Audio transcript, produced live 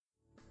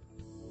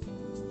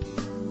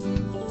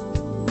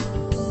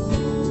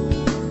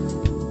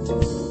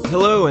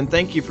Hello, and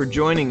thank you for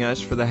joining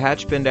us for the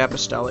Hatchbend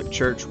Apostolic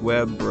Church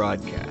web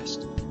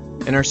broadcast.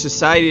 In our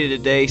society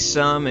today,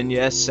 some, and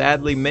yes,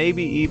 sadly,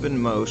 maybe even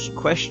most,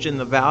 question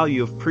the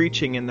value of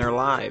preaching in their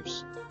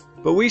lives.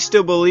 But we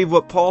still believe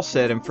what Paul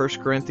said in 1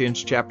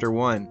 Corinthians chapter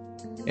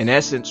 1. In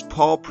essence,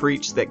 Paul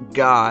preached that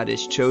God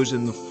has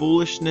chosen the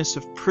foolishness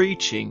of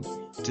preaching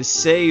to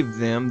save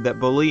them that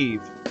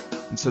believe.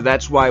 And so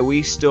that's why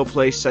we still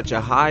place such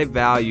a high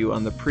value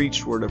on the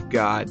preached word of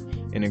God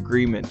in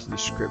agreement to the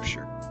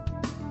Scripture.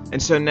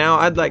 And so now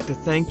I'd like to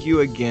thank you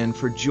again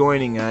for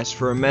joining us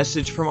for a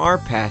message from our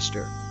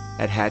pastor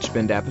at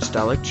Hatchbend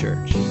Apostolic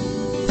Church. Such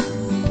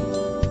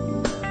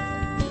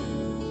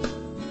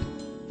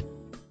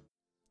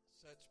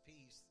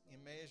peace,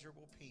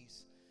 immeasurable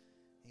peace.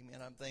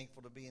 Amen. I'm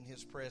thankful to be in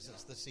His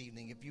presence this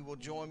evening. If you will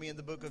join me in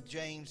the book of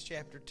James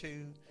chapter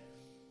 2,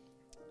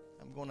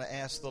 I'm going to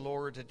ask the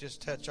Lord to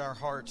just touch our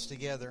hearts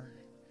together.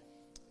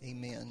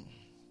 Amen.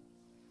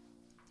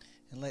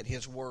 And let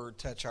His word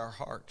touch our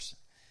hearts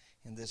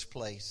in this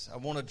place. I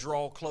want to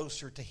draw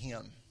closer to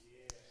Him.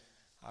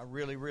 I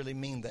really, really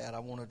mean that. I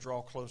want to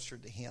draw closer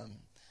to Him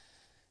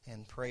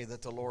and pray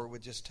that the Lord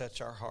would just touch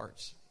our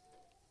hearts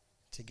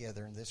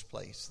together in this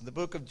place. In the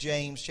book of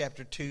James,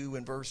 chapter 2,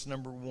 and verse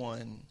number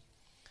 1,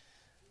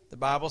 the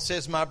Bible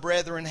says, "My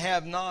brethren,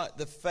 have not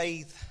the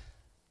faith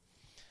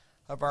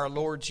of our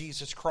Lord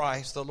Jesus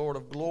Christ, the Lord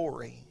of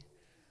glory,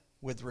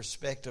 with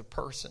respect of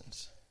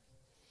persons.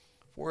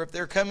 For if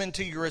there come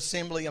into your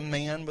assembly a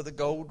man with a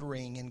gold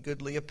ring and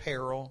goodly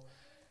apparel,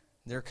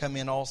 there come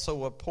in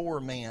also a poor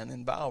man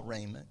in vile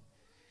raiment.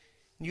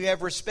 And you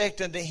have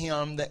respect unto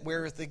him that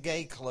weareth the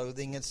gay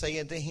clothing, and say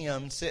unto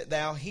him, Sit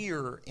thou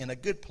here in a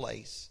good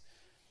place.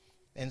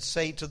 And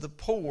say to the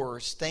poor,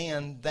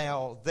 Stand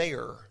thou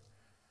there,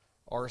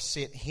 or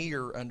sit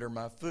here under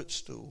my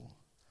footstool.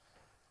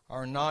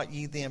 Are not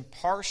ye then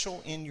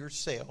partial in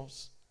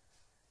yourselves,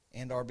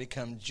 and are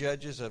become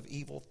judges of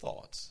evil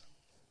thoughts?"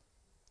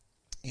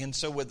 And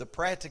so with the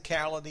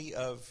practicality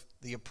of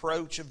the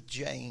approach of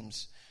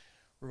James,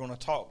 we're going to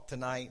talk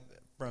tonight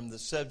from the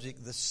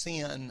subject, the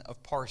sin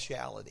of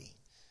partiality.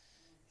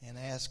 And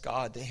ask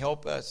God to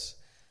help us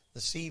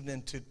this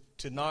evening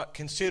to not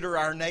consider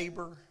our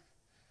neighbor,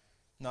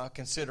 not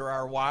consider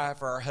our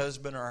wife or our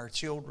husband or our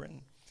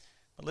children.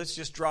 But let's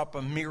just drop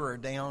a mirror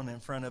down in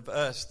front of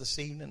us this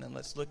evening and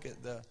let's look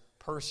at the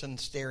person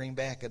staring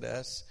back at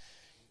us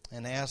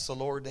and ask the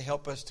Lord to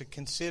help us to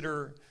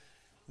consider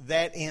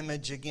that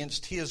image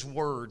against His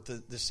word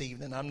this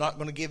evening. I'm not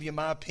going to give you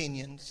my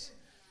opinions.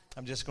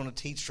 I'm just going to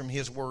teach from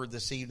His word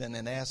this evening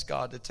and ask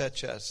God to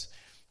touch us.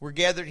 We're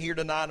gathered here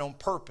tonight on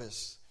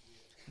purpose,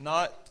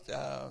 not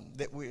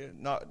that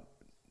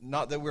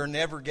we're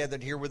never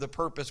gathered here with a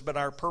purpose, but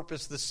our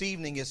purpose this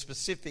evening is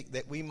specific,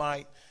 that we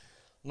might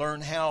learn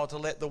how to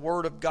let the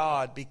word of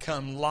God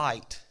become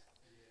light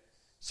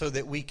so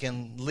that we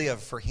can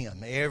live for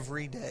Him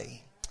every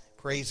day.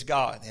 Praise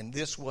God. And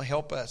this will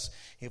help us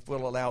if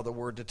we'll allow the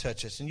word to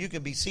touch us. And you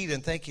can be seated,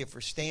 and thank you for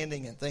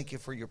standing, and thank you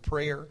for your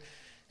prayer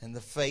and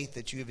the faith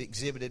that you have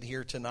exhibited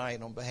here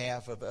tonight on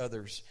behalf of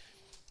others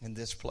in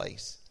this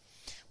place.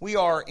 We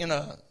are in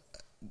a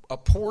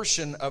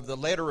portion of the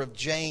letter of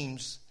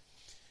James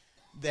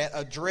that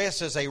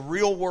addresses a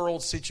real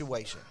world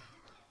situation.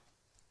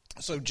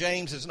 So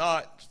James is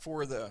not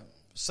for the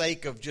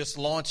sake of just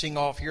launching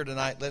off here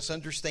tonight. Let's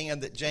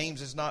understand that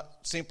James is not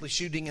simply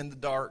shooting in the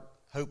dark,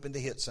 hoping to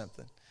hit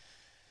something.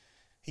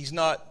 He's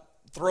not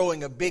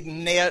throwing a big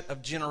net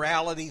of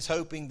generalities,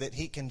 hoping that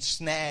he can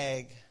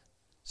snag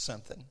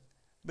something.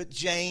 But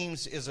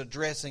James is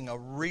addressing a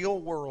real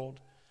world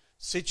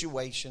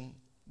situation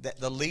that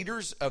the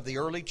leaders of the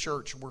early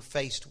church were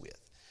faced with.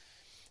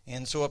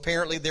 And so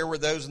apparently there were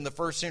those in the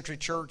first century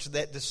church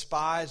that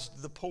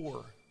despised the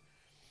poor.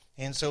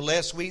 And so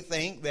lest we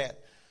think that,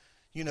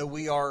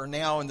 we are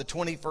now in the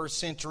 21st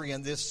century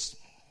and this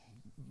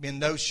in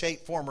no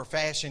shape, form, or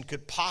fashion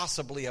could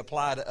possibly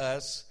apply to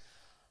us,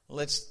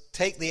 let's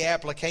take the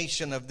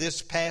application of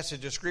this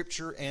passage of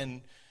Scripture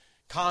and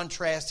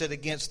contrast it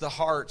against the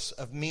hearts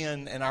of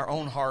men and our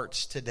own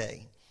hearts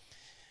today.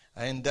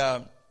 And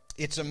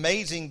it's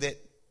amazing that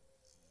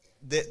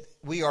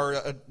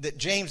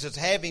James is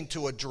having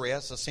to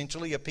address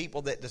essentially a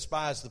people that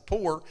despise the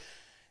poor,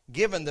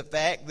 given the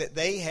fact that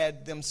they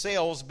had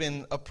themselves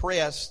been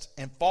oppressed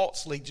and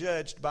falsely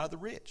judged by the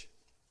rich.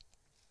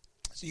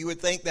 So you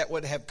would think that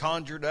would have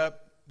conjured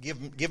up,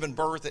 given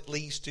birth at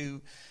least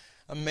to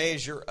a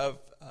measure of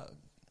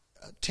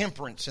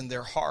temperance in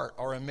their heart,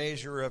 or a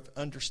measure of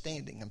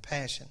understanding and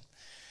passion.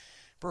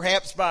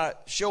 Perhaps by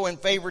showing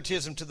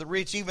favoritism to the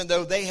rich, even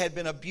though they had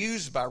been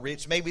abused by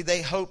rich, maybe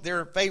they hoped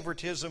their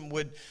favoritism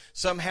would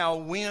somehow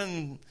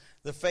win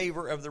the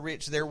favor of the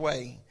rich their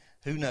way.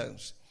 Who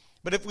knows?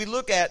 But if we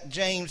look at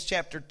James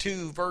chapter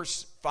 2,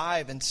 verse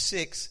 5 and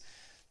 6,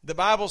 the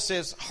Bible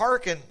says,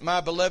 "Hearken,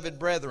 my beloved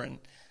brethren,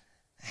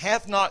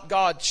 hath not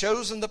God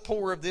chosen the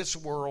poor of this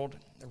world,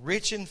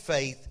 rich in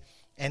faith,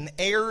 and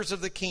heirs of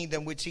the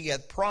kingdom which He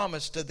hath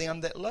promised to them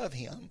that love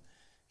Him?"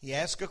 He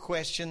asks a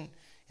question,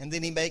 and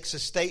then he makes a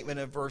statement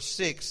in verse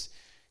 6.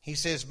 He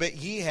says, but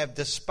ye have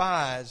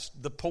despised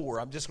the poor.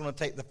 I'm just going to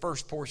take the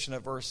first portion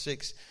of verse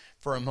 6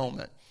 for a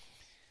moment.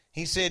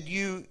 He said,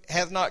 you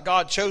hath not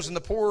God chosen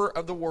the poor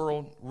of the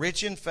world,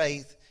 rich in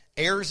faith,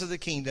 heirs of the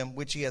kingdom,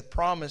 which he hath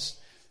promised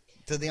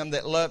to them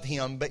that love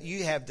him, but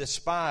you have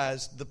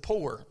despised the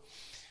poor.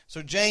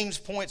 So James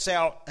points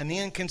out an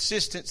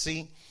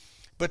inconsistency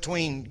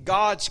between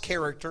God's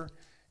character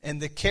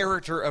and the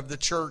character of the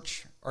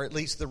church, or at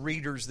least the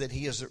readers that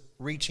he is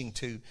reaching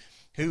to,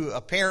 who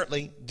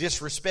apparently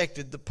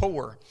disrespected the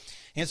poor.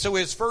 And so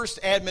his first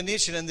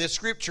admonition in this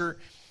scripture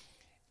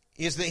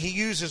is that he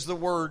uses the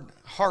word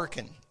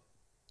hearken.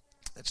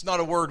 It's not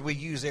a word we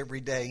use every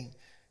day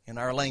in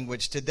our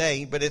language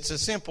today, but it's a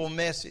simple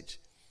message.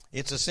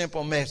 It's a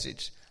simple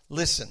message.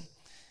 Listen.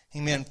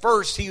 Amen.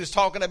 First, he was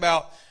talking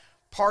about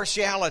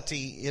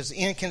partiality is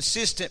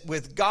inconsistent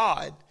with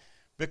God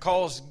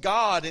because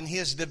God in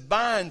his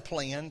divine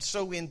plan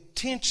so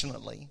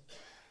intentionally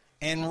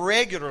and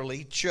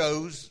regularly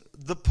chose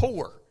the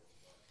poor.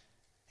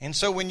 And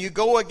so when you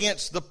go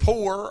against the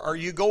poor or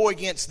you go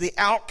against the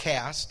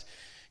outcast,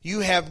 you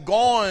have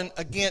gone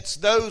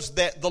against those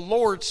that the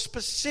Lord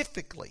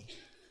specifically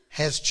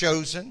has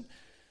chosen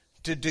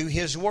to do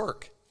his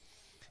work.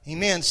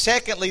 Amen.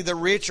 Secondly, the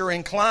rich are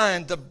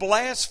inclined to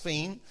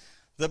blaspheme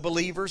the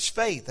believer's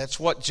faith. That's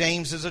what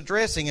James is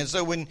addressing. And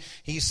so when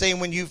he's saying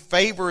when you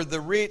favor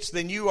the rich,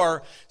 then you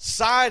are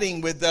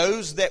siding with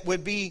those that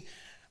would be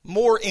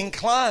more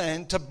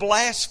inclined to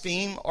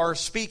blaspheme or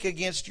speak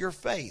against your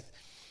faith.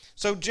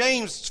 So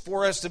James,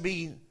 for us to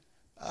be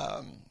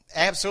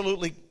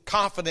absolutely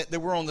confident that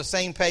we're on the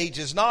same page,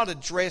 is not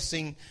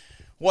addressing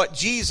what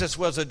Jesus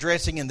was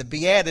addressing in the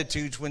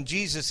Beatitudes. When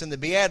Jesus in the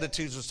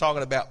Beatitudes was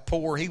talking about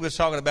poor, he was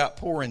talking about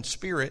poor in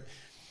spirit.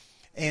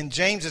 And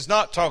James is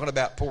not talking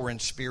about poor in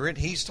spirit.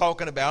 He's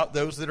talking about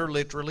those that are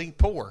literally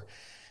poor.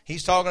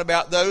 He's talking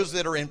about those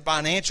that are in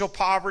financial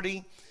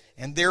poverty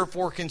and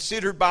therefore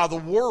considered by the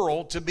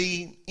world to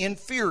be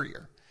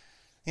inferior.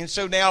 And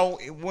so now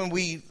when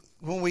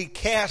we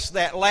cast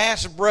that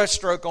last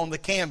brushstroke on the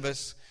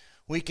canvas,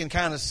 we can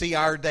kind of see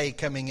our day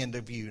coming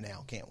into view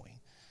now, can't we?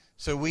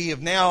 So we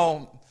have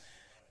now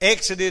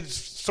exited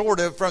sort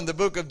of from the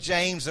book of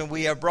James, and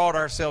we have brought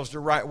ourselves to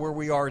right where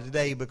we are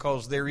today,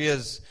 because there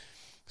is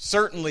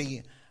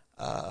certainly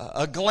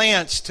a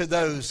glance to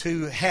those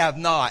who have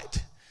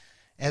not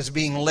as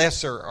being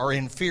lesser or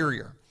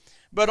inferior.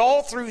 But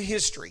all through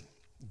history,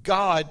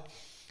 God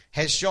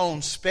has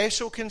shown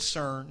special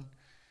concern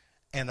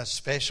and a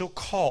special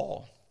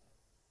call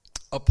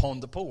upon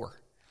the poor,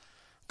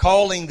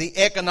 calling the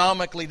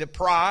economically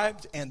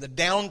deprived and the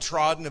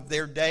downtrodden of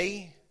their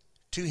day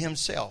to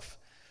himself.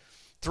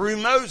 Through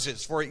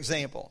Moses, for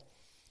example,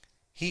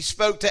 he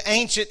spoke to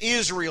ancient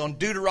Israel in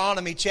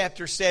Deuteronomy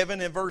chapter 7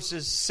 and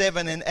verses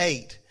 7 and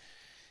 8.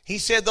 He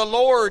said, the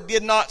Lord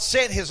did not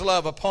set his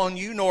love upon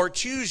you, nor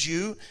choose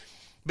you,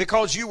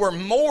 because you were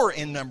more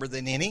in number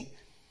than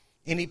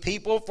any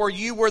people, for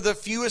you were the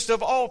fewest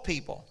of all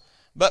people.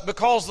 But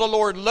because the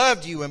Lord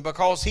loved you, and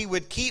because he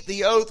would keep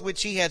the oath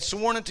which he had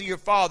sworn unto your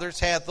fathers,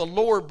 hath the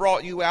Lord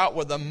brought you out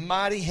with a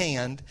mighty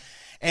hand,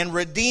 and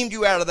redeemed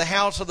you out of the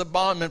house of the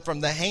bondman,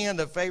 from the hand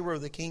of Pharaoh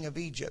the king of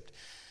Egypt.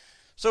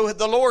 So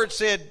the Lord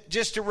said,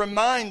 just to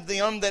remind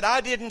them that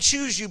I didn't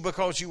choose you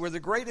because you were the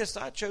greatest.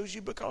 I chose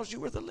you because you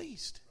were the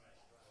least.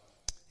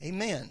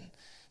 Amen.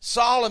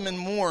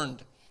 Solomon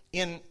warned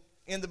in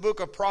the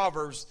book of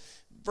Proverbs,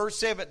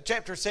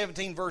 chapter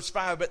 17, verse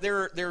 5, but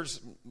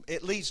there's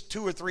at least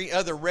 2 or 3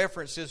 other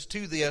references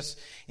to this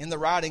in the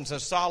writings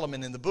of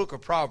Solomon in the book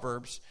of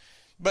Proverbs.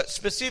 But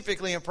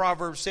specifically in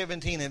Proverbs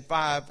 17 and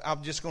 5,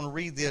 I'm just going to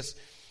read this.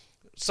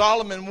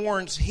 Solomon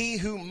warns, he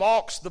who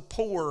mocks the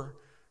poor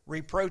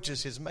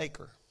reproaches his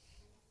maker.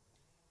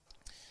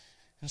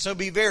 And so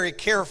be very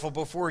careful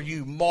before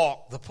you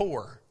mock the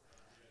poor,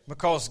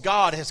 because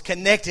God has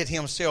connected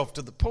himself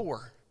to the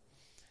poor.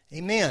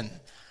 Amen.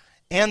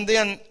 And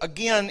then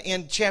again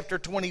in chapter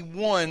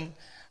 21,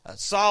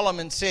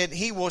 Solomon said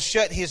he will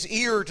shut his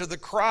ear to the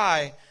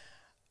cry.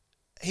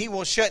 He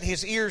will shut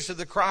his ears to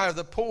the cry of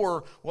the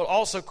poor, will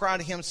also cry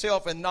to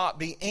himself and not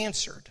be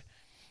answered.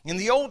 In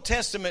the Old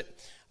Testament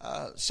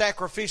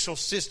sacrificial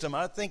system,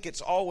 I think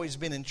it's always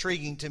been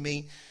intriguing to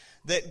me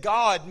that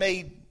God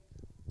made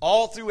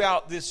all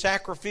throughout this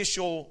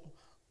sacrificial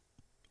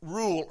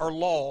rule or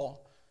law,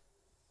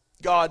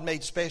 God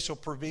made special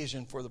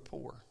provision for the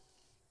poor.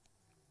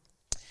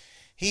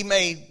 He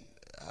made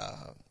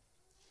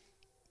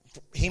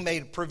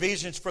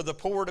provisions for the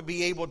poor to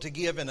be able to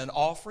give in an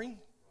offering,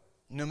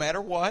 no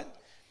matter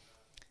what.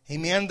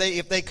 Amen.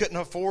 If they couldn't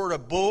afford a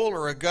bull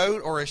or a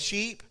goat or a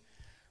sheep,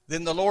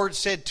 then the Lord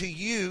said to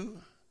you,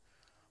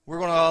 we're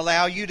going to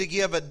allow you to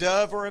give a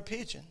dove or a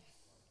pigeon.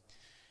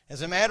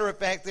 As a matter of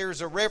fact,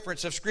 there's a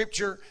reference of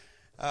Scripture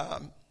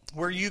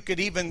where you could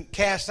even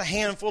cast a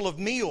handful of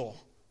meal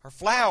or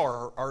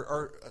flour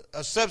or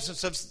a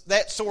substance of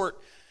that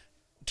sort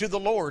to the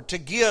Lord to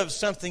give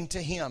something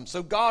to Him.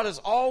 So God has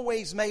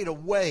always made a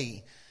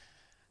way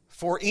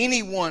for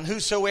anyone,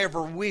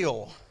 whosoever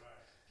will,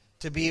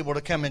 to be able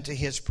to come into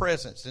His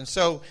presence. And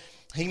so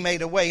He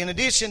made a way. In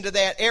addition to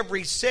that,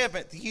 every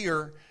 7th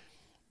year,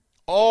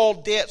 all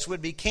debts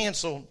would be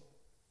canceled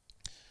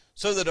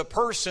so that a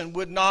person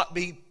would not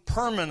be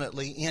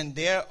permanently in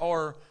debt,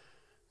 or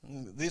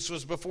this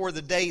was before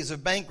the days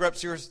of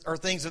bankruptcy or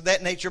things of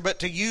that nature, but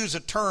to use a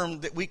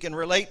term that we can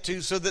relate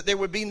to so that there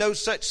would be no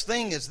such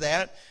thing as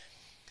that.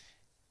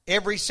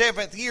 Every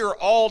 7th year,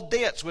 all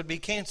debts would be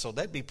canceled.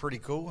 That'd be pretty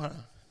cool, huh?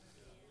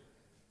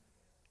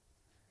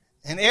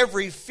 And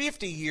every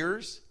 50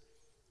 years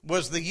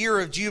was the year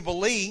of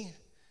Jubilee.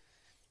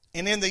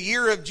 And in the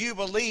year of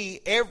Jubilee,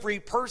 every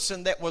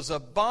person that was a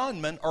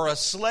bondman or a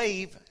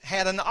slave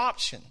had an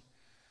option.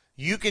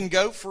 You can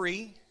go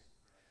free,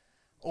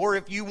 or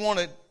if you want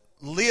to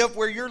live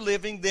where you're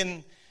living,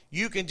 then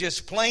you can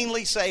just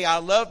plainly say, I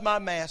love my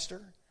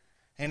master.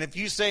 And if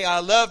you say, I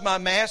love my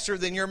master,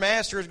 then your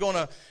master is going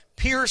to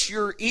pierce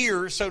your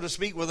ears, so to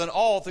speak, with an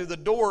awl through the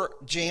door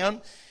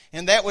jamb.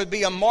 And that would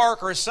be a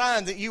mark or a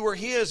sign that you were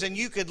his, and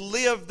you could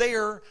live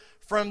there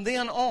from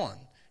then on.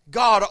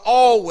 God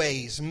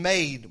always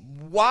made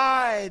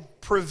wide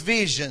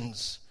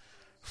provisions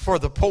for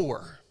the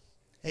poor.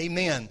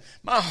 Amen.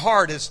 My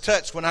heart is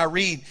touched when I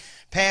read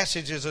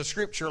passages of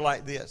Scripture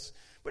like this.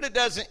 But it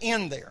doesn't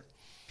end there.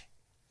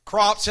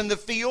 Crops in the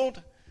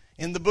field.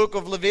 In the book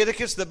of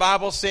Leviticus, the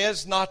Bible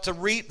says not to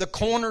reap the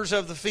corners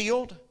of the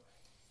field,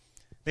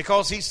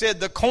 because he said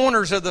the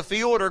corners of the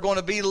field are going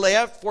to be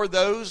left for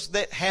those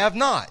that have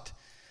not.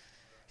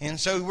 And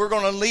so we're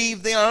going to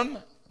leave them.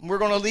 We're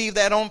going to leave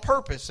that on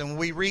purpose. And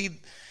we read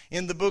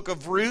in the book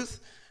of Ruth,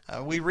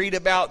 we read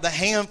about the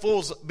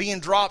handfuls being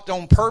dropped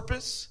on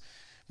purpose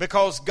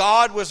because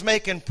God was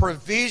making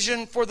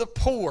provision for the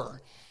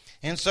poor.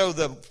 And so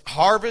the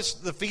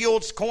harvest, the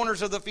fields,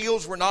 corners of the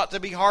fields were not to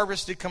be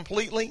harvested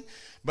completely,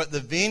 but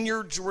the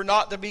vineyards were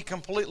not to be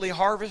completely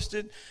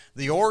harvested.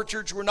 The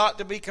orchards were not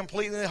to be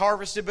completely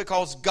harvested,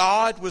 because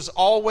God was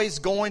always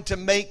going to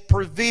make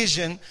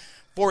provision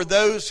for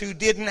those who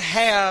didn't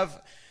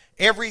have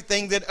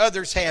everything that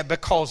others had,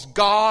 because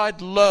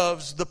God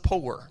loves the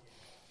poor.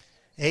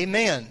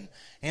 Amen.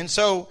 And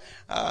so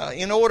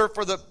in order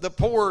for the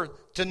poor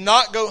to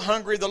not go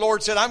hungry, the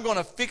Lord said, I'm going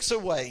to fix a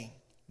way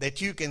that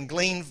you can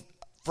glean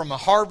from a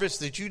harvest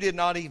that you did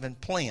not even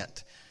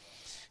plant.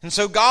 And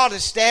so God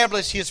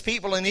established his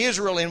people in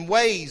Israel in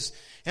ways,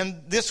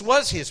 and this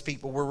was his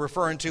people we're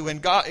referring to,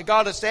 and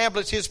God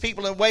established his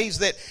people in ways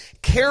that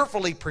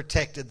carefully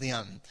protected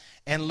them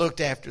and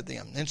looked after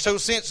them. And so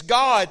since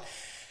God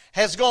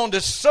has gone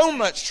to so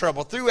much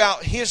trouble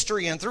throughout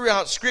history and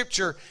throughout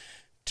Scripture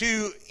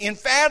to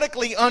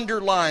emphatically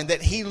underline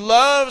that he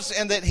loves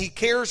and that he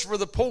cares for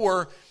the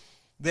poor,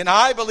 then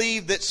I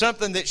believe that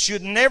something that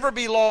should never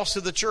be lost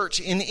to the church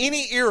in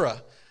any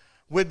era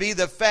would be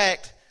the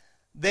fact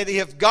that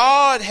if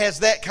God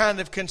has that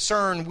kind of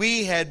concern,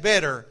 we had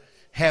better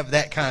have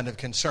that kind of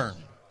concern.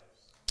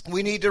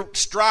 We need to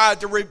strive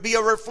to be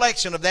a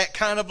reflection of that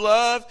kind of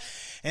love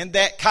and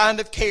that kind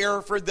of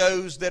care for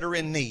those that are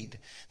in need.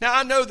 Now,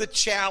 I know the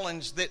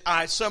challenge that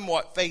I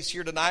somewhat face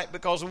here tonight,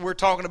 because when we're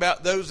talking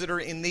about those that are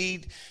in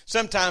need,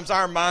 sometimes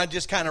our mind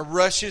just kind of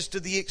rushes to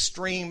the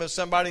extreme of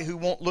somebody who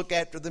won't look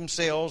after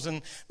themselves,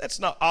 and that's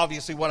not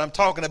obviously what I'm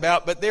talking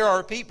about, but there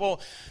are people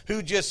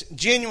who just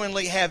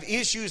genuinely have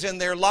issues in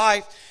their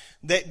life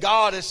that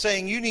God is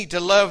saying you need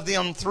to love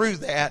them through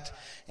that,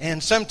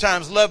 and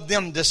sometimes love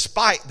them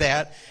despite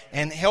that,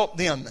 and help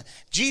them.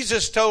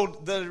 Jesus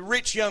told the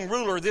rich young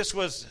ruler this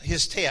was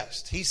his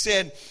test. He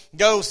said,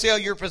 go sell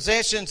your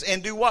possessions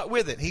and do what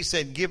with it? He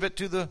said, give it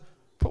to the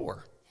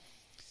poor.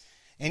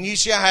 And you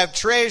shall have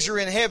treasure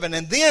in heaven,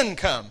 and then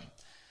come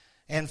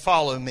and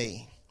follow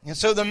me. And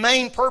so the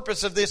main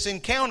purpose of this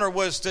encounter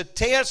was to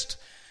test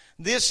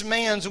this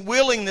man's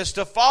willingness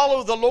to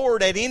follow the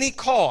Lord at any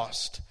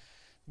cost.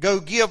 Go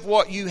give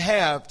what you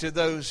have to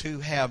those who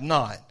have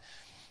not.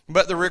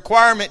 But the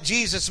requirement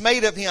Jesus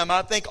made of him,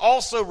 I think,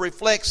 also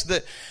reflects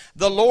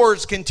the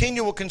Lord's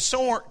continual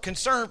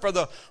concern for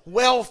the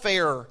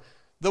welfare,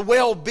 the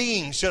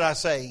well-being, should I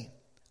say,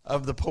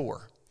 of the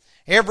poor.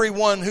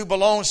 Everyone who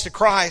belongs to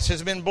Christ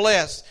has been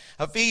blessed.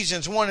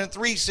 Ephesians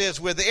 1:3 says,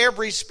 with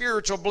every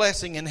spiritual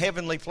blessing in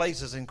heavenly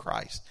places in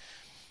Christ.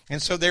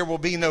 And so there will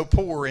be no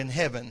poor in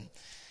heaven.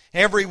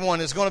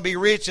 Everyone is going to be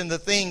rich in the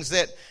things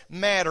that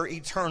matter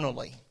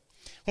eternally.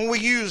 When we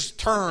use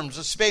terms,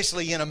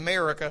 especially in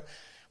America,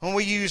 when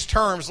we use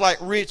terms like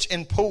rich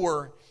and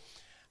poor,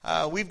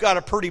 we've got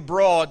a pretty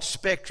broad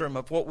spectrum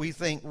of what we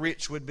think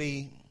rich would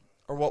be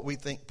or what we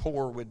think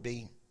poor would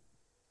be.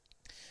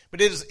 But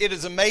it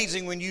is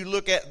amazing when you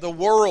look at the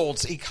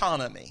world's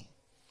economy,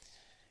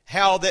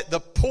 how that the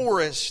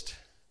poorest,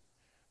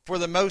 for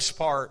the most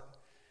part,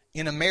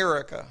 in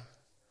America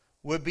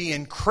would be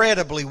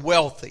incredibly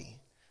wealthy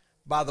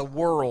by the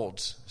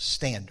world's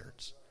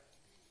standards.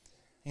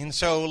 And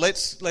so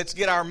let's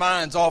get our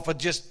minds off of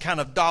just kind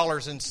of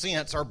dollars and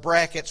cents or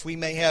brackets we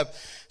may have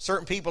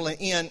certain people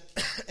in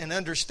and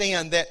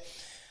understand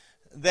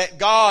that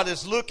God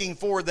is looking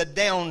for the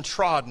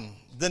downtrodden,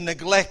 the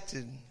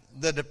neglected,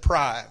 the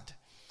deprived.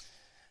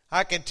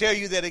 I can tell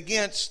you that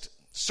against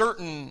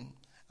certain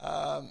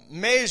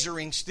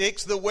measuring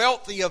sticks, the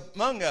wealthy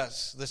among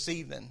us this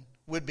evening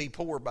would be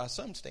poor by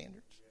some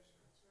standards.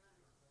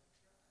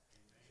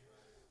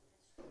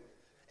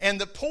 And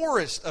the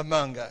poorest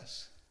among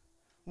us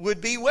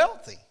would be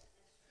wealthy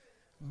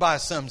by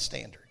some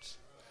standards.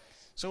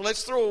 So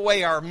let's throw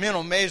away our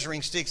mental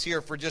measuring sticks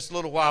here for just a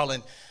little while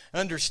and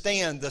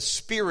understand the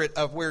spirit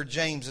of where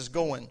James is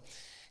going.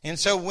 And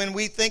so when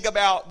we think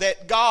about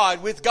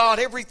that with God,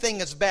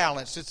 everything is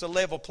balanced. It's a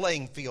level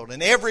playing field.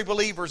 And every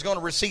believer is going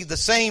to receive the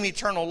same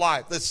eternal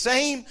life, the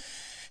same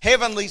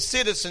heavenly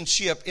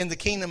citizenship in the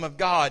kingdom of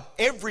God.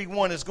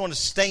 Everyone is going to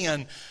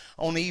stand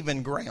on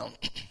even ground.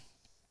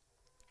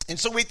 And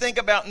so we think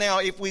about now,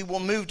 if we will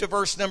move to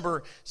verse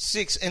number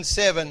 6 and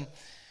 7,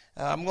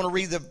 I'm going to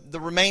read the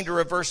remainder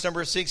of verse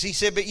number 6. He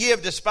said, "But ye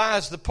have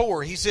despised the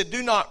poor." He said,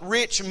 "Do not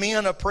rich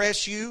men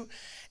oppress you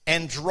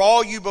and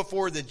draw you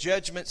before the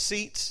judgment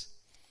seats?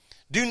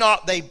 Do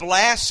not they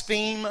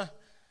blaspheme?"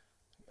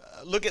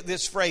 Look at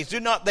this phrase. "Do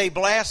not they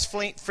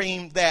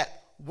blaspheme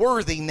that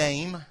worthy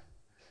name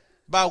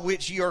by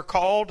which you are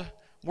called?"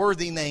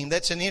 Worthy name.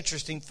 That's an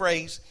interesting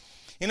phrase.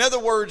 In other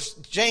words,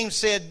 James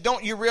said,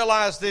 don't you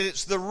realize that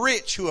it's the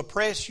rich who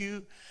oppress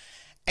you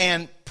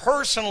and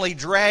personally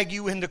drag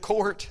you into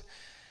court?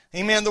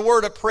 Amen. The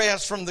word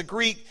oppress from the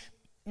Greek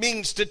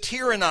means to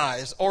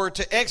tyrannize or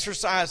to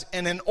exercise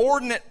an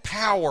inordinate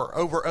power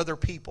over other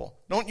people.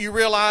 Don't you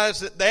realize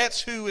that that's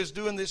who is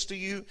doing this to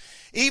you?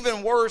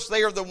 Even worse,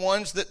 they are the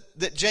ones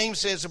that James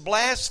says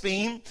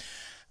blaspheme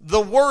the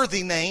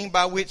worthy name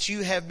by which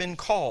you have been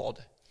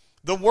called.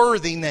 The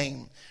worthy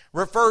name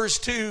refers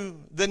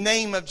to the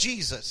name of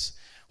Jesus,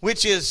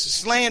 which is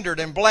slandered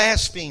and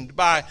blasphemed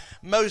by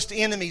most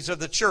enemies of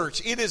the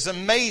church. It is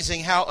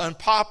amazing how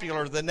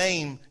unpopular the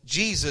name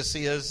Jesus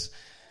is,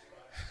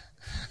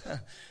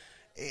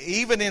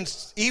 even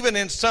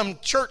in some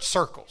church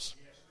circles.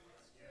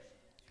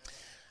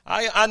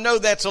 I know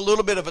that's a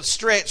little bit of a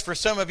stretch for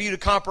some of you to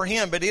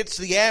comprehend, but it's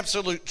the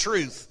absolute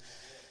truth.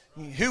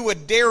 Who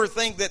would dare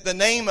think that the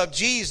name of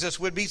Jesus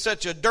would be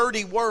such a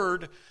dirty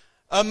word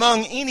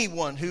among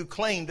anyone who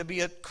claimed to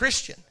be a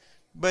Christian?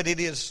 But it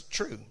is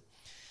true.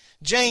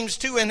 James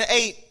 2 and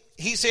 8,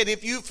 he said,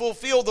 "If you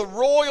fulfill the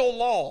royal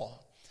law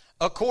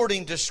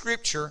according to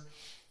Scripture,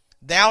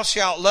 thou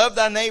shalt love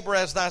thy neighbor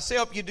as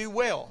thyself, you do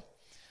well."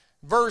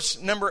 Verse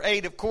number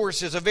 8, of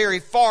course, is a very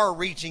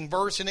far-reaching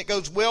verse, and it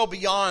goes well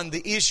beyond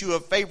the issue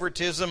of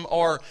favoritism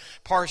or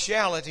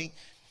partiality.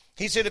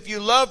 He said, if you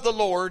love the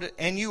Lord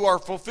and you are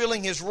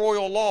fulfilling His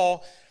royal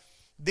law,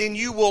 then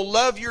you will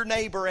love your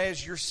neighbor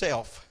as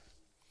yourself.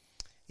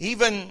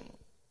 Even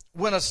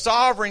when a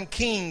sovereign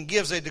king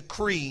gives a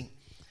decree,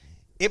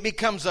 it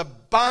becomes a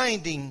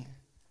binding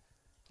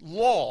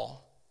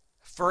law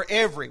for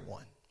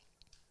everyone.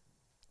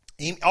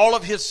 All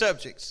of his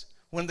subjects,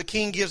 when the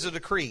king gives a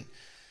decree.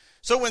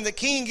 So when the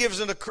king gives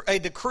a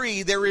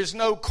decree, there is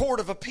no court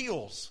of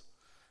appeals.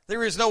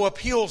 There is no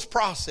appeals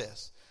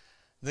process.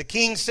 The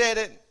king said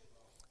it.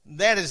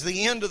 That is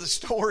the end of the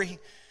story.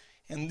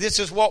 And this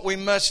is what we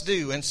must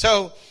do. And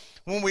so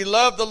when we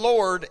love the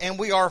Lord and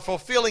we are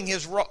fulfilling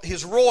His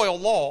royal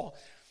law,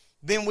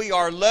 then we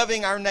are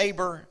loving our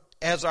neighbor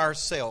as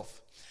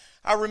ourself.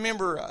 I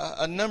remember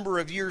a number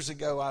of years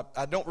ago,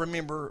 I don't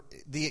remember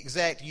the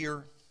exact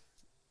year,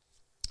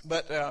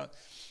 but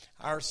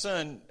our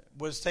son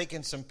was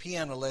taking some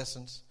piano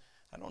lessons.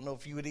 I don't know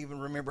if you would even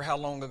remember how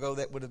long ago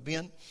that would have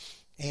been.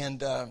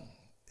 And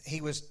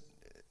he was,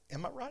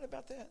 am I right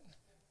about that?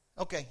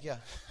 Okay, yeah.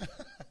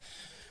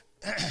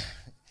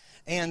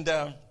 And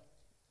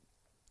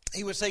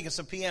he was taking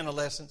some piano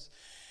lessons.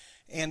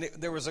 And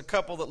there was a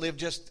couple that lived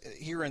just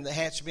here in the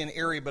Hatchbend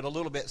area, but a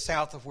little bit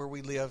south of where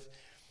we live.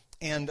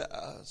 And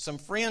some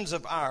friends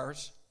of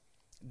ours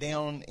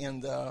down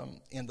in the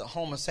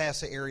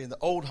Homosassa area, the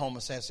old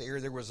Homosassa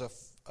area, there was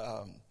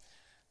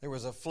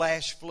a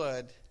flash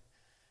flood,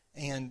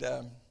 and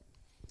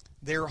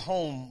their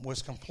home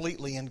was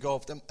completely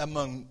engulfed,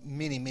 among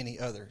many, many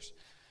others.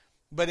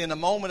 But in a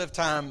moment of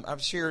time,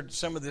 I've shared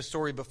some of this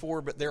story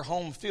before, but their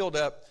home filled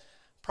up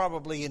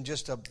probably in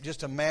just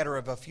a matter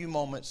of a few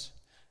moments,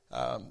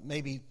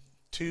 maybe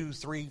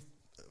 2-3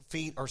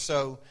 feet or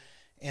so.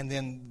 And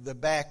then the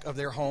back of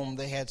their home,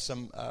 they had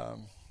some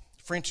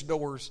French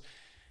doors,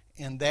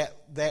 and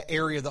that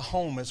area of the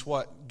home is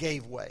what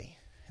gave way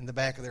in the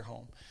back of their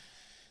home.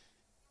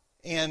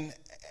 And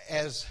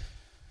as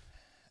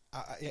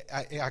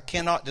I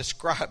cannot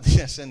describe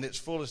this in its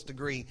fullest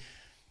degree,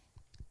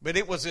 but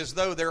it was as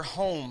though their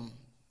home,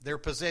 their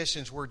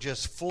possessions were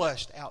just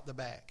flushed out the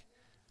back.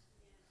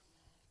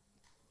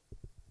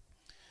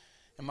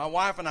 And my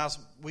wife and I,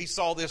 we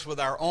saw this with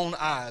our own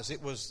eyes.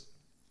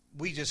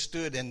 We just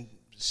stood in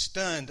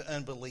stunned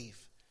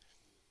unbelief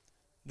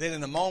that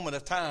in a moment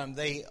of time,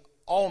 they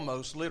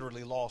almost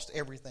literally lost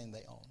everything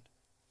they owned.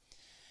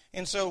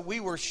 And so we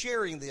were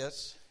sharing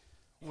this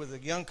with a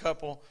young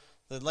couple.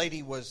 The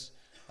lady was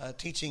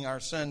teaching our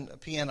son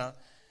piano.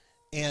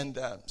 And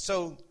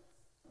so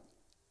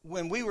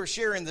when we were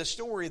sharing the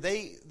story,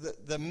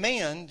 the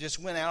man just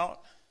went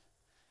out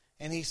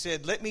And he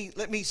said, let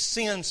me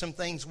send some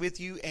things with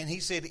you. And he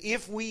said,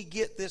 if we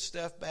get this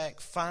stuff back,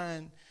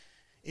 fine.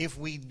 If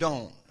we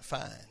don't,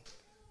 fine.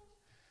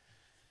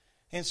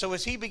 And so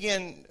as he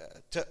began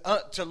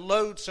to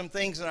load some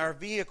things in our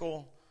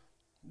vehicle,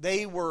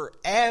 they were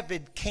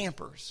avid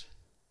campers.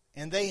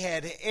 And they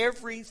had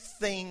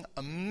everything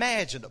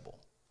imaginable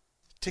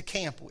to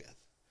camp with.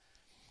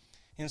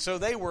 And so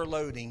they were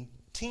loading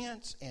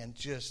tents and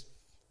just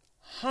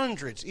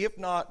hundreds, if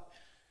not,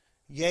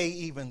 yea,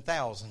 even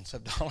thousands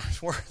of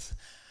dollars worth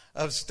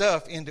of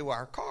stuff into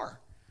our car.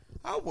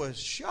 I was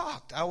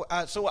shocked.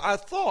 So I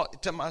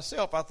thought to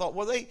myself,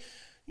 well, they,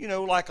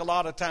 like a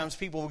lot of times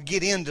people would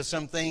get into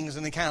some things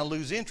and they kind of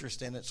lose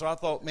interest in it. So I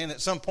thought, man,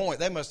 at some point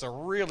they must have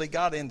really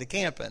got into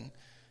camping.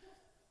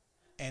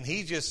 And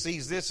he just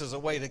sees this as a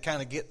way to kind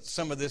of get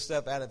some of this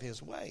stuff out of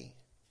his way.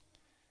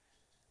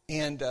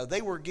 And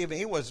they were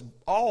giving, it was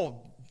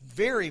all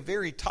very,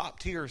 very top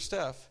tier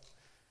stuff.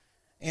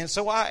 And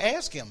so I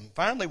asked him,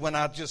 finally, when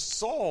I just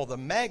saw the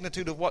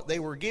magnitude of what they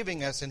were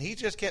giving us, and he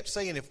just kept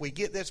saying, if we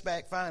get this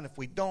back, fine. If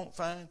we don't,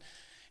 fine.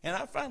 And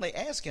I finally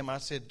asked him, I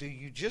said, do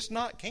you just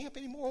not camp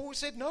anymore? He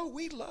said, no,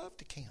 we love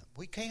to camp.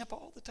 We camp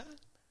all the time.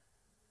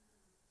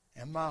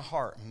 And my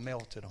heart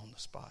melted on the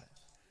spot.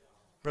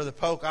 Brother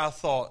Polk, I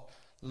thought,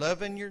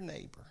 loving your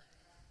neighbor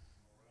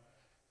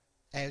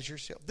as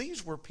yourself.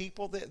 These were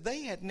people that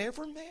they had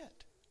never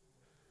met.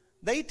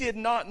 They did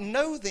not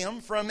know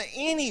them from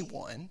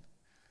anyone.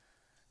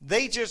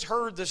 They just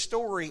heard the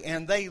story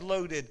and they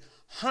loaded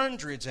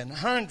hundreds and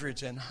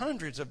hundreds and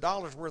hundreds of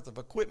dollars worth of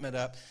equipment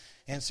up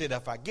and said,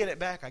 if I get it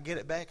back, I get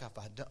it back. If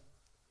I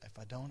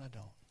don't, I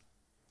don't.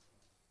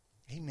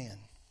 Amen.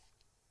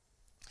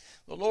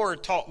 The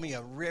Lord taught me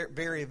a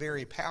very,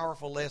 very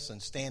powerful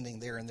lesson standing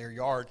there in their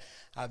yard.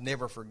 I've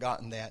never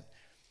forgotten that.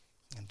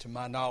 And to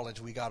my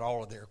knowledge, we got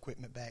all of their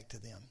equipment back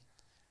to them.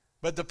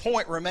 But the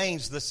point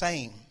remains the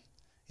same,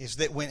 is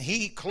that when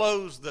he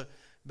closed the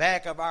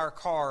back of our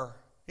car,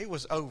 it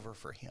was over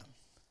for him.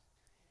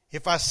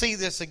 If I see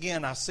this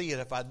again, I see it.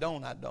 If I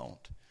don't, I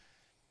don't.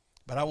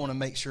 But I want to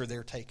make sure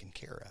they're taken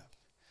care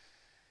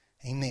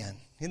of. Amen.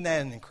 Isn't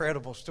that an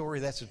incredible story?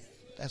 That's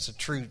a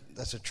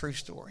true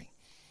story.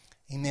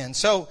 Amen.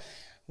 So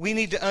we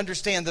need to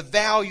understand the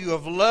value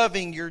of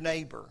loving your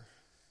neighbor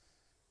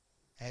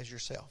as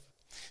yourself.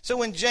 So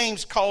when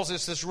James calls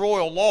this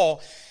royal law,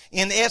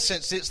 in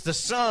essence, it's the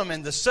sum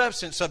and the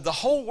substance of the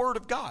whole Word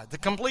of God, the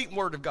complete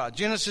Word of God,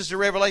 Genesis to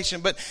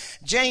Revelation. But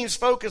James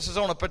focuses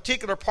on a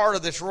particular part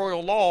of this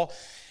royal law.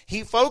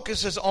 He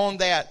focuses on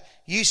that,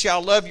 you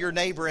shall love your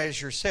neighbor as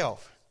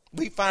yourself.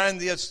 We find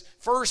this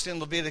first in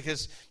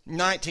Leviticus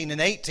 19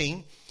 and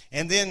 18.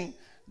 And then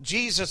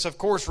Jesus, of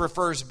course,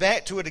 refers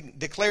back to it,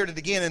 declared it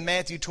again in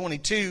Matthew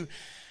 22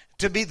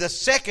 to be the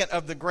second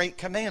of the great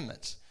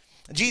commandments.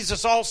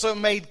 Jesus also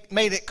made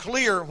it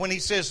clear when he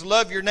says,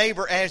 love your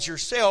neighbor as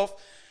yourself.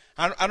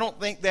 I don't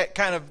think that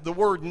kind of the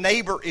word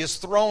neighbor is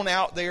thrown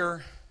out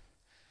there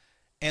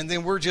and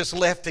then we're just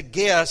left to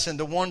guess and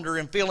to wonder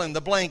and fill in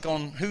the blank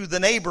on who the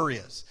neighbor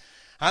is.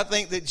 I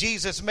think that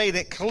Jesus made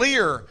it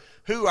clear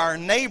who our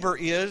neighbor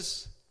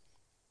is.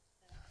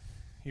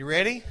 You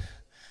ready?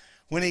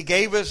 When he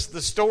gave us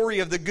the story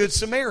of the Good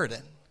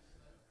Samaritan.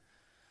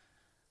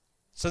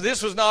 So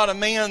this was not a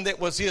man that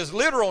was his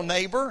literal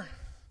neighbor.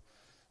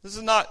 This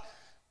is not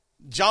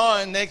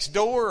John next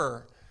door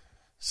or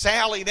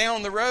Sally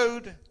down the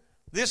road.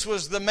 This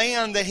was the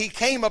man that he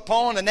came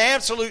upon, an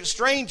absolute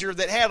stranger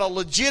that had a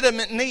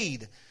legitimate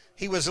need.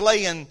 He was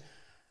laying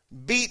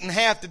beaten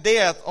half to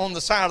death on the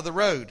side of the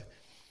road.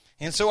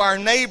 And so our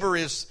neighbor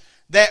is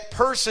that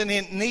person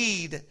in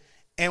need,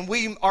 and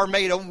we are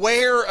made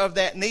aware of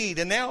that need.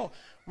 And now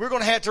we're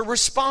going to have to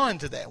respond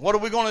to that. What are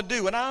we going to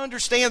do? And I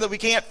understand that we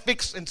can't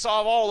fix and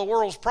solve all the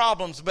world's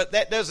problems, but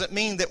that doesn't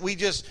mean that we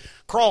just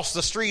cross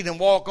the street and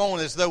walk on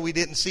as though we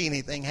didn't see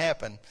anything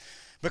happen.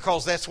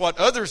 Because that's what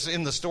others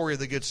in the story of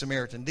the Good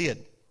Samaritan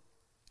did.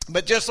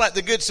 But just like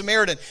the Good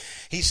Samaritan,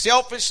 he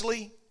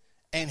selfishly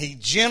and he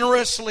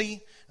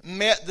generously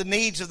met the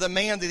needs of the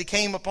man that he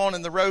came upon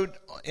in the road,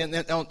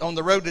 on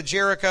the road to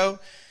Jericho.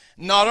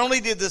 Not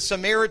only did the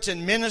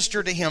Samaritan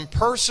minister to him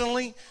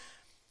personally,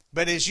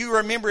 but as you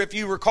remember, if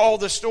you recall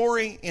the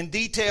story in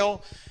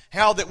detail,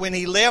 how that when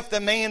he left the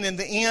man in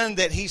the inn,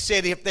 that he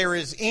said, if there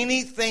is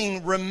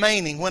anything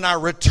remaining, when I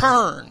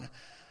return,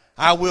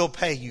 I will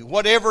pay you.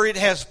 Whatever it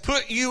has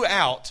put you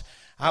out,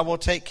 I will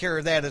take care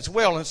of that as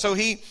well. And so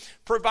he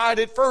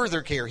provided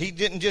further care.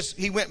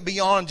 He went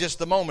beyond just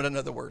the moment, in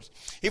other words.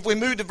 If we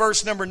move to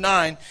verse number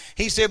 9,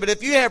 he said, but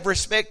if you have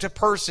respect to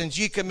persons,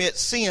 you commit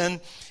sin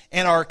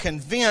and are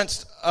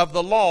convinced of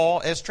the law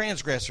as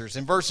transgressors.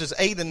 In verses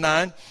 8 and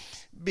 9,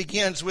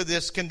 begins with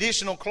this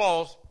conditional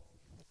clause,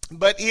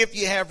 but if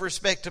you have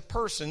respect to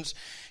persons,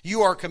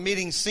 you are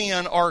committing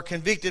sin or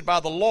convicted by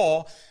the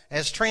law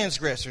as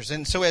transgressors.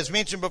 And so as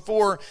mentioned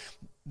before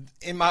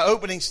in my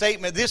opening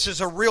statement, this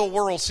is a real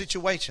world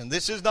situation.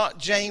 This is not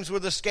James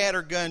with a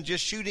scatter gun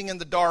just shooting in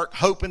the dark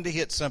hoping to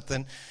hit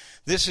something.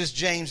 This is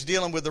James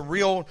dealing with a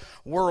real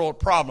world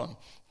problem.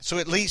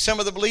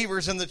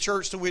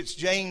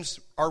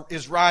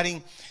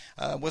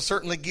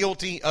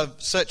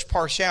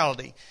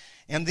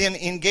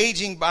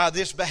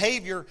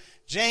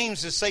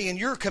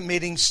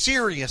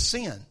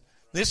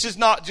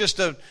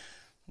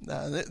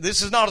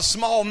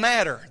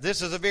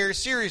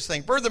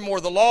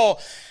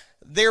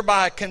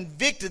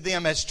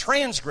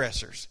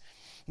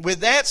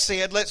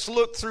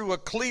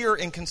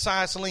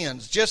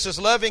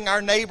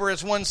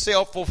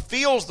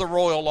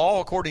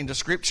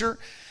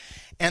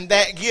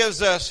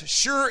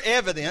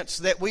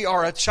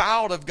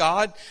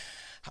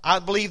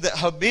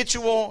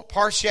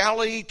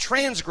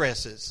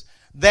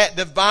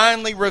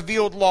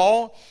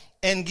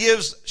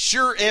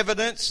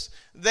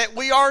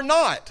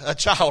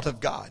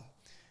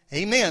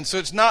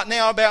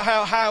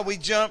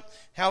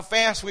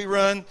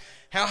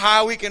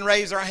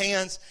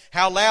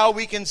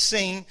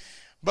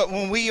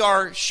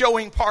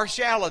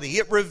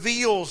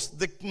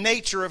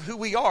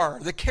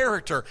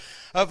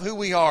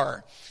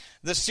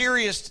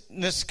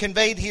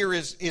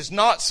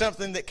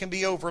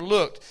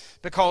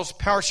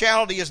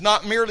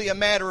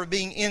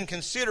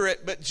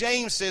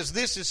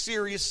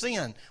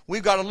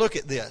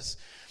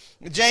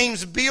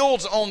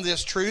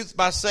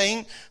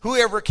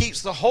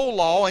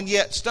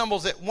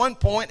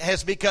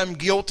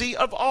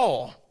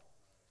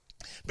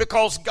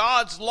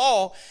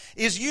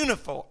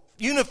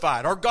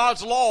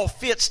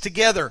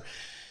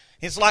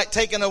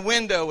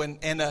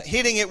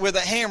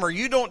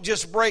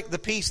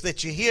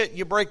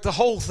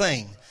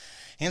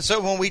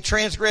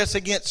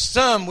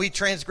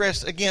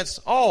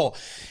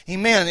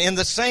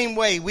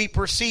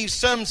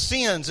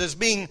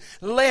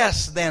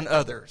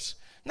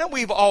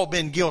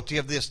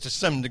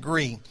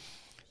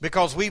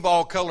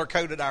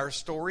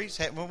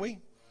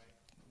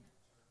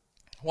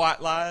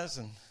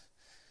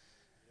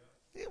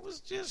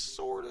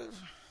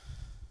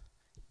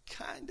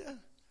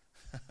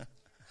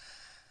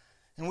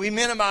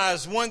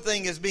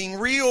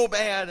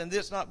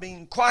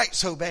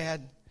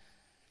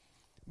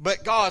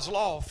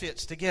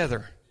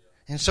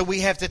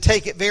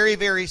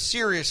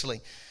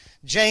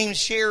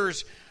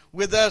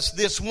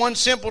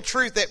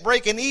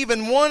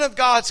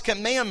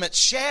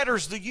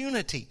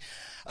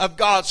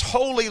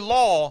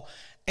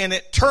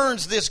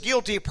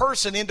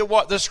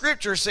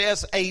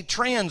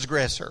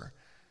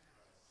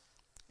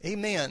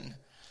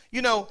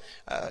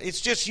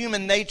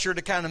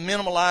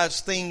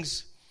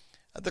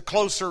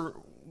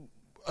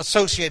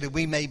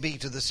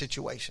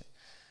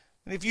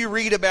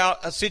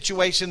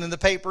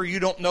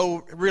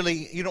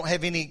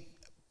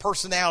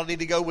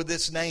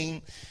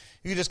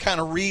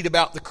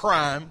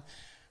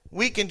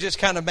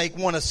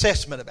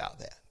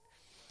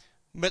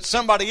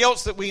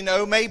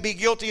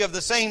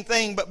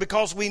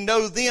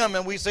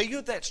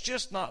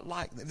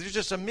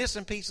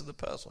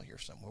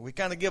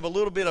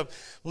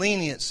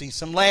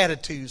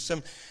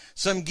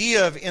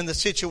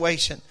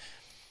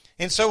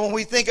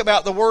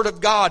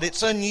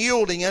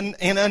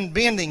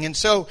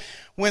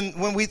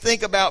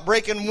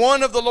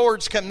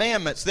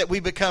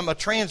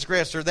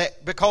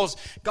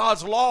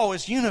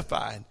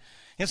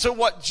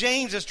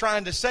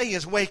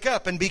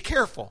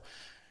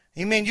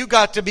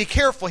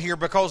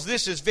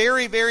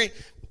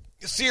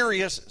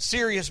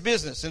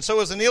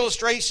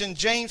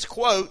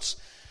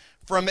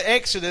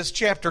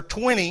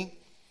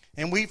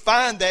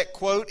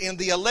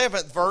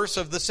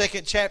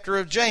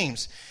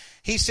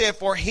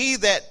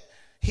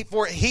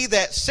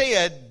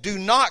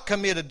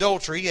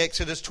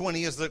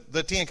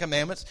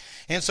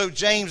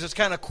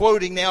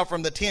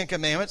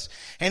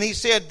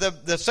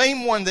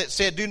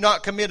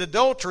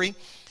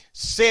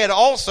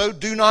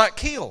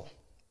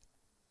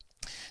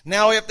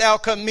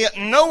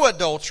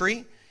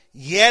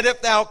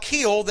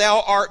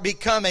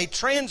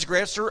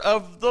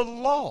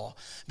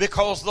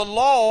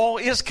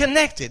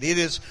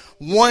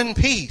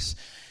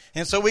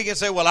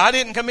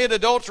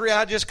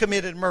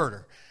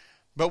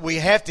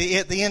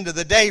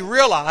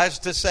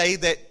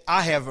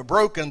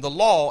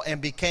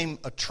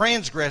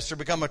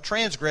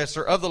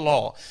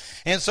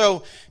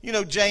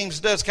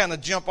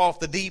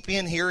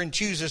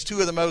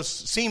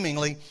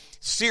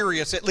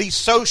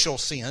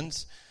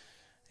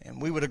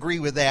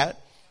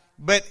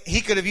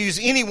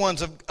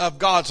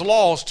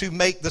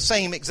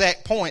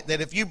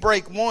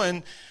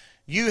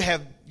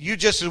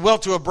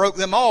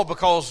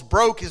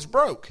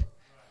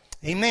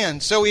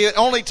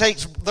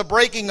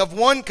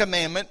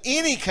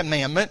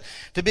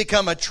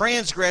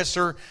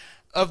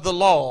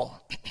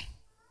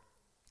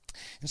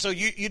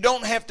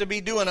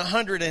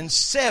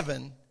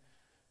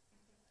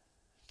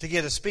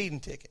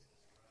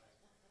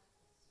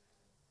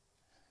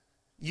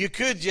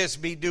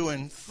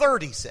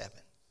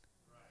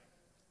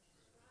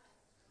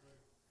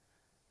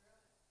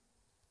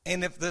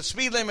 And if the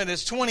speed limit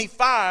is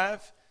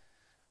 25,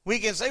 we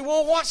can say,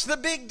 well, what's the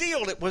big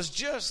deal? It was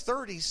just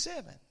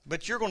 37.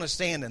 But you're going to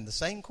stand in the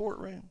same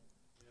courtroom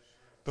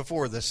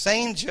before the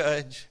same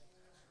judge,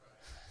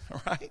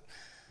 right?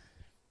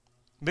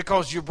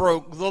 Because you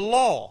broke the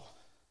law.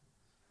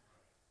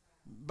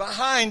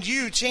 Behind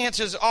you,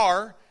 chances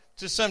are,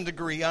 to some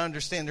degree, I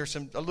understand there's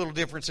a little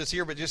differences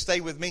here, but just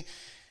stay with me.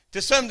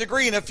 To some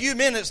degree, in a few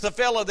minutes, the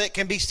fellow that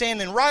can be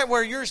standing right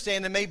where you're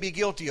standing may be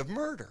guilty of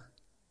murder.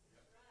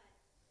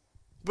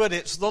 But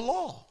it's the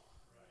law.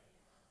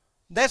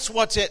 That's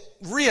what's at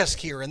risk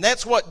here, and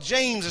that's what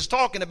James is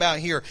talking about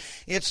here.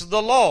 It's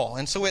the law,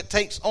 and so it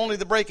takes only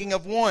the breaking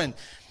of one.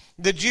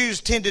 The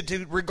Jews tended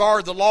to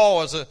regard the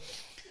law as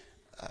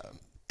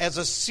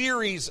a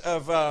series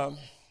of,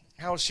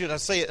 how should I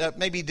say it,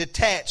 maybe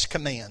detached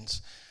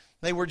commands.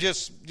 They were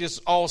just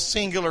all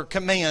singular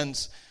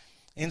commands.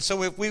 And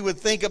so if we would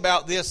think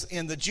about this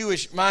in the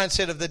Jewish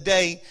mindset of the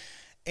day,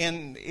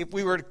 and if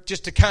we were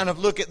just to kind of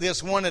look at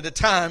this one at a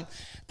time,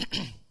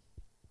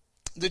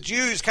 the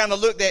Jews kind of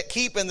looked at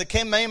keeping the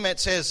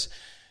commandments as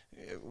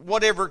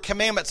whatever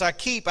commandments I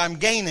keep, I'm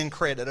gaining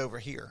credit over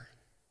here.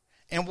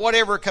 And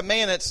whatever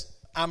commandments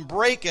I'm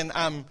breaking,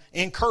 I'm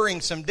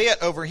incurring some debt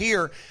over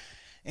here.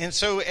 And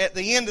so at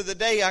the end of the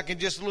day, I can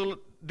just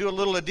do a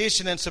little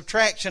addition and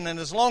subtraction, and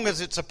as long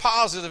as it's a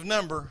positive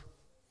number,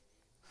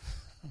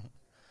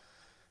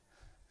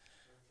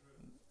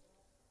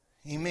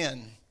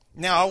 amen.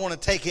 Now, I want to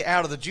take it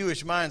out of the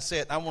Jewish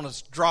mindset. I want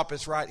to drop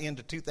us right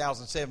into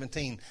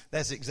 2017.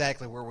 That's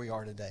exactly where we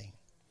are today.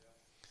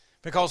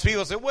 Because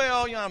people say,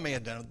 well, I may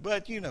have done it,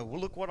 but, well,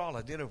 look what all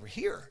I did over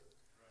here.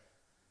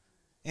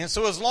 And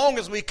so as long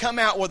as we come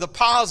out with a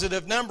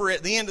positive number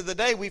at the end of the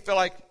day, we feel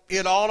like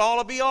it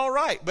ought to be all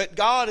right. But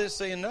God is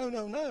saying,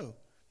 no.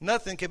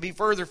 Nothing can be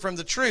further from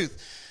the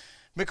truth.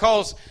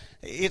 Because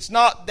it's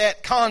not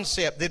that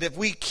concept that if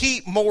we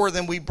keep more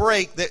than we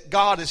break, that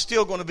God is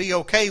still going to be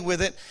okay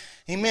with it.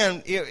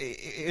 Amen.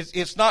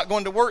 It's not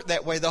going to work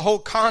that way. The whole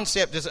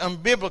concept is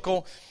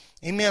unbiblical.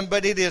 Amen.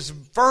 But it is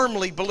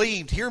firmly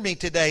believed. Hear me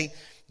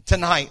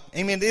tonight.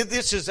 Amen.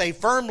 This is a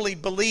firmly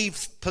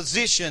believed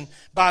position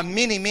by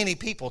many, many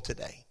people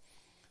today.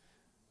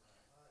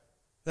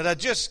 That I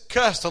just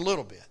cussed a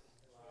little bit.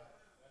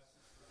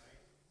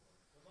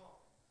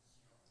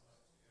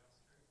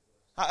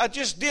 I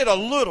just did a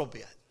little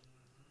bit.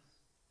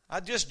 I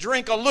just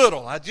drink a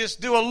little. I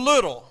just do a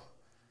little.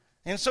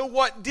 And so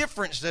what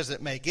difference does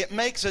it make? It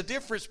makes a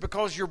difference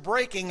because you're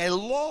breaking a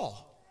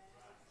law.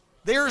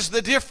 There's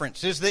the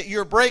difference, is that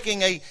you're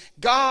breaking a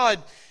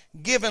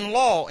God-given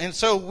law. And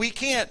so we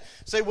can't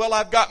say, well,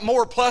 I've got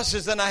more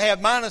pluses than I have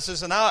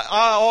minuses, and I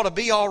ought to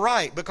be all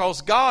right,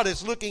 because God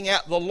is looking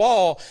at the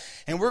law,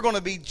 and we're going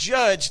to be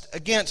judged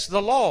against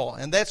the law.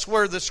 And that's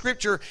where the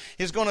Scripture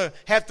is going to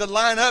have to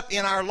line up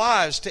in our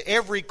lives to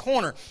every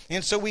corner.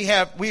 And so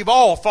we've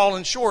all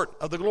fallen short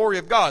of the glory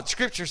of God.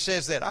 Scripture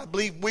says that. I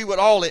believe we would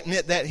all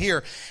admit that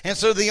here. And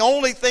so the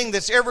only thing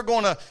that's ever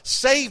going to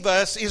save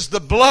us is the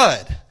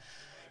blood.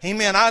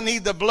 Amen. I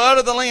need the blood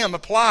of the Lamb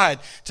applied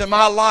to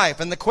my life.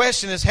 And the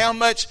question is, how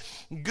much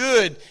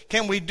good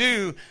can we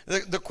do?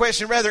 The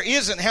question rather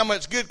isn't how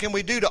much good can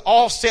we do to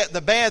offset the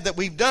bad that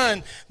we've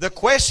done. The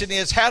question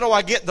is, how do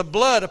I get the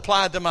blood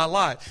applied to my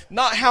life?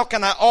 Not how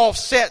can I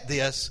offset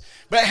this,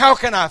 but how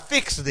can I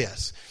fix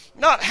this?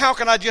 Not how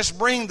can I just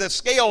bring the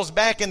scales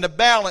back into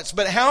balance,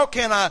 but how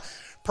can I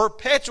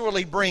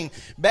perpetually bring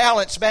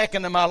balance back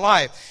into my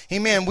life?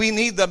 Amen. We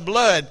need the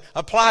blood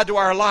applied to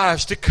our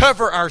lives to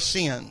cover our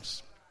sins.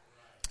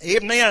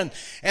 Amen.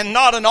 And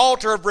not an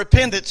altar of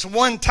repentance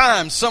one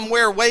time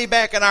somewhere way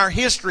back in our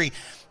history,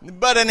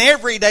 but an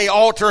everyday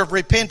altar of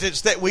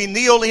repentance that we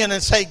kneel in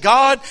and say,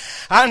 God,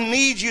 I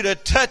need you to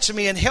touch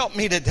me and help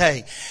me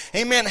today.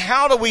 Amen.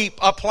 How do we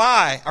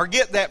apply or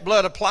get that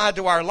blood applied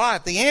to our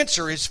life? The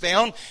answer is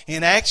found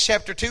in Acts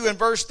chapter 2 and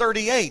verse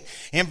 38.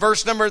 In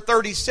verse number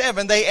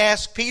 37, they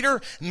asked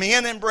Peter,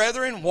 men and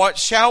brethren, what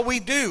shall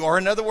we do? Or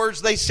in other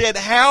words, they said,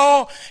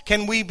 how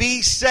can we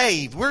be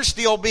saved? We're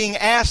still being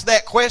asked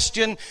that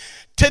question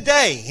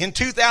today, in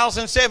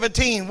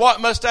 2017,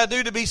 what must I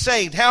do to be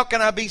saved? How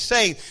can I be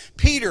saved?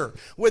 Peter,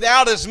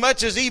 without as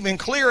much as even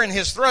clearing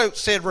his throat,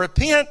 said,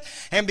 repent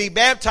and be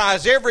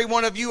baptized, every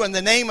one of you, in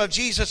the name of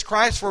Jesus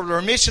Christ for the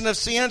remission of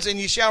sins, and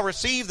you shall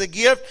receive the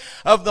gift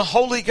of the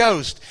Holy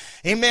Ghost.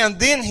 Amen.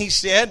 Then he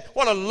said,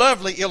 what a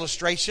lovely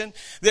illustration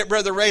that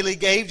Brother Rayleigh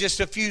gave just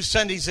a few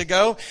Sundays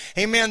ago.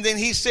 Amen. Then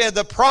he said,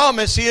 the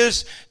promise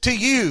is to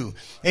you.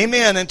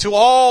 Amen. And to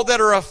all that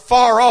are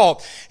afar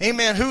off.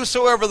 Amen.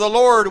 Whosoever the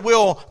Lord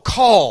will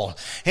call.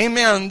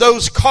 Amen.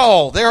 Those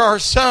called. There are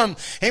some,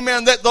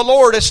 amen, that the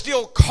Lord is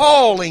still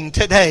calling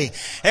today.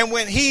 And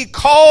when he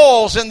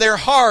calls in their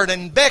heart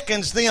and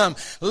beckons them,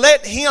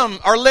 let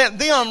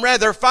them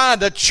rather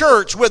find a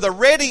church with a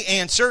ready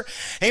answer.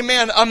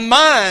 Amen. A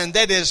mind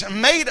that is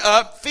made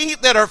up,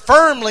 feet that are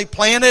firmly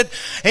planted,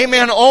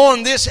 amen,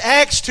 on this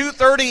Acts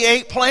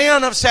 2:38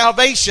 plan of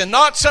salvation.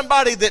 Not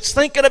somebody that's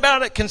thinking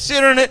about it,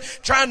 considering it,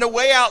 trying to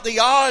weigh out the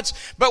odds.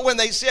 But when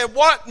they said,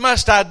 what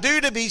must I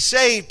do to be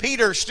saved?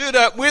 Peter stood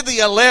up with the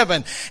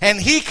 11 and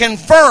he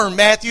confirmed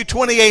Matthew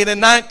 28 and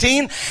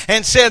 19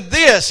 and said,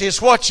 this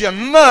is what you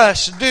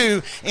must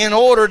do in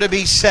order to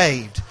be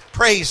saved.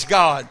 Praise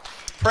God.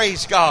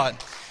 Praise God.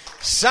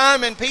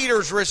 Simon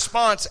Peter's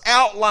response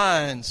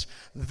outlines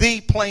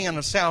the plan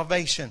of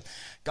salvation.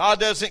 God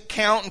doesn't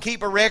count and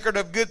keep a record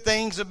of good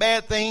things and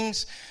bad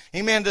things.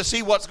 Amen. To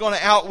see what's going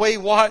to outweigh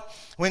what.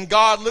 When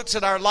God looks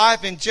at our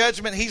life in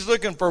judgment, He's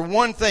looking for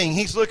one thing.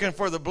 He's looking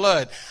for the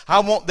blood. I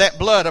want that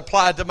blood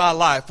applied to my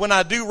life. When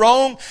I do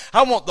wrong,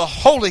 I want the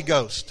Holy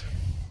Ghost.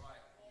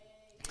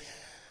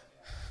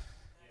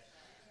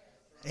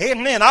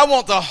 Amen. I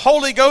want the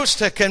Holy Ghost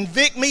to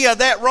convict me of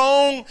that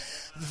wrong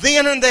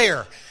then and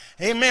there.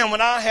 Amen.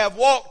 When I have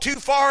walked too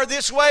far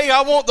this way,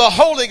 I want the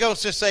Holy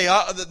Ghost to say,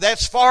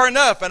 that's far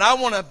enough. And I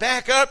want to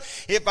back up.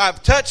 If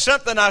I've touched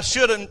something I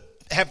shouldn't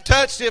have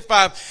touched, if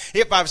I've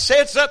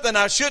said something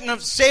I shouldn't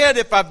have said,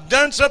 if I've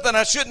done something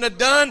I shouldn't have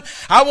done,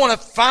 I want to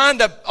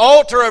find an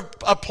altar,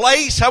 a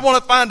place. I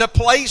want to find a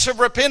place of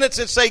repentance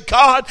and say,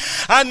 God,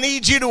 I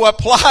need you to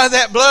apply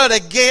that blood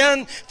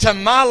again to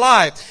my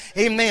life.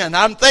 Amen.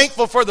 I'm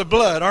thankful for the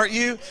blood, aren't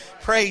you?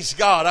 Praise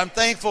God. I'm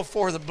thankful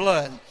for the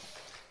blood.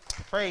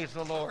 Praise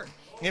the Lord.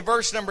 In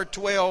verse number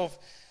 12,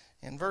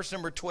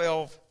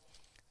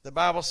 the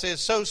Bible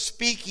says, so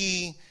speak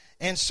ye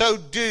and so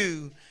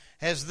do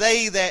as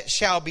they that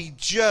shall be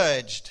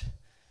judged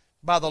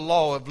by the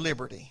law of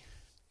liberty.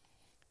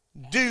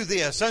 Do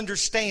this,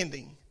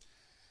 understanding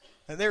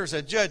that there's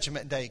a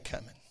judgment day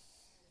coming.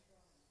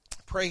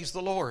 Praise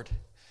the Lord.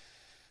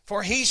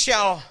 For he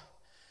shall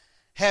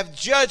have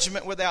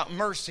judgment without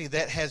mercy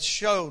that has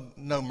showed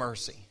no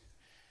mercy.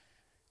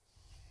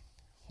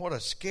 What a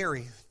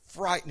scary,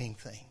 frightening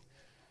thing.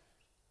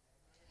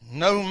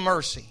 No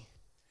mercy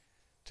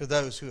to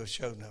those who have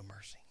showed no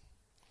mercy.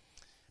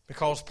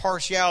 Because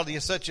partiality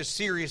is such a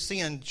serious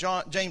sin,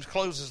 James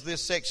closes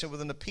this section with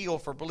an appeal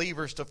for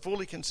believers to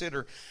fully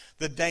consider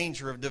the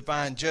danger of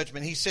divine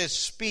judgment. He says,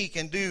 speak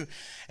and do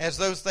as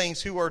those things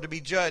who are to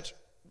be judged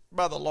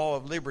by the law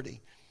of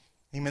liberty.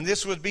 Amen.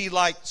 This would be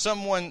like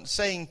someone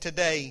saying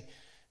today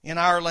in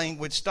our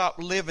language, stop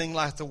living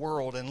like the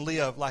world and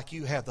live like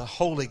you have the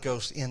Holy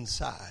Ghost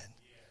inside.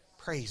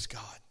 Praise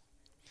God.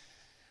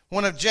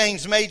 One of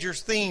James' major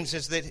themes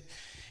is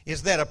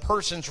that a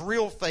person's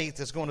real faith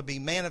is going to be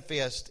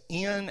manifest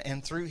in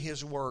and through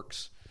his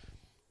works.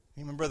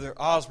 Amen. Brother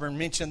Osborne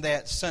mentioned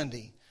that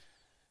Sunday.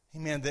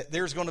 Amen. That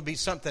there's going to be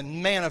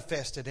something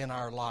manifested in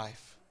our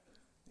life.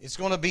 It's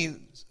going to be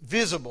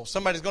visible.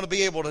 Somebody's going to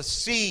be able to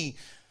see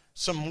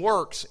some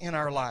works in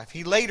our life.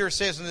 He later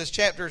says in this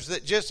chapter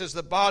that just as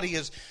the body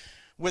is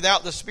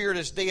without the spirit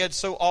is dead,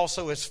 so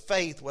also is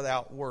faith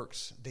without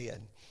works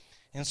dead.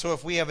 And so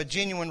if we have a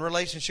genuine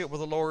relationship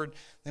with the Lord,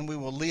 then we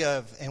will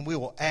live and we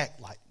will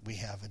act like we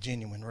have a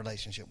genuine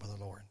relationship with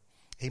the Lord.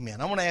 Amen.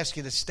 I want to ask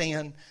you to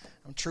stand.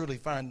 I'm truly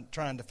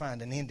trying to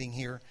find an ending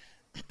here.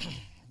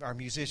 Our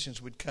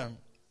musicians would come.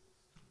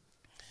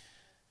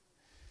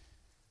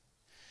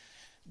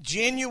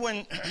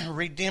 Genuine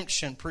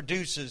redemption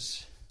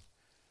produces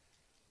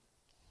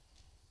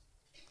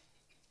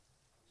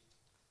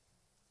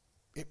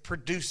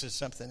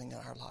something in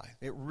our life.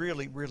 It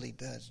really, really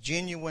does.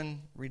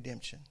 Genuine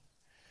redemption.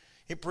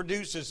 It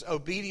produces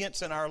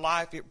obedience in our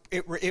life.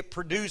 It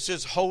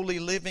produces holy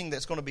living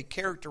that's going to be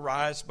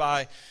characterized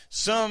by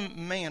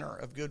some manner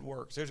of good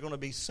works. There's going to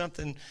be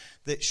something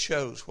that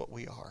shows what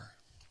we are.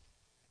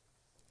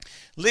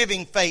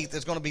 Living faith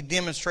is going to be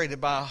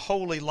demonstrated by a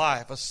holy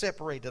life, a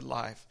separated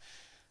life,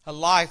 a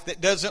life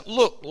that doesn't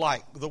look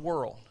like the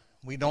world.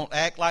 We don't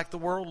act like the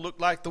world, look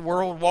like the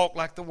world, walk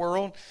like the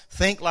world,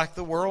 think like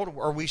the world,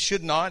 or we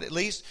should not. At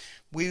least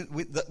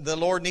the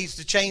Lord needs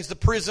to change the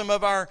prism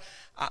of our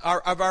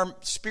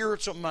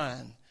spiritual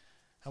mind.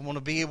 I want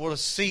to be able to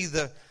see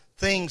the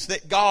things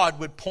that God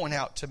would point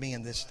out to me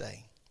in this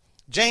day.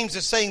 James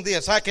is saying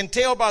this, I can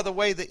tell by the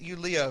way that you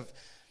live.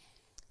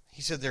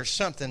 He said there's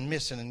something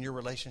missing in your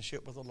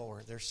relationship with the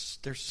Lord.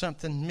 There's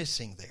something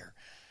missing there.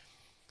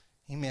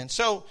 Amen.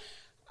 So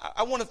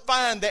I want to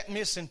find that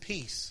missing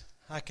piece.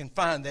 I can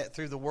find that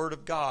through the Word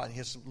of God,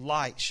 His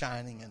light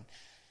shining. And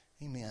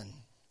amen.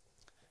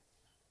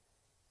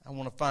 I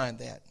want to find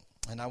that,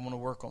 and I want to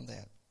work on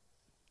that.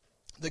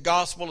 The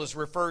gospel is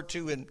referred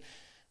to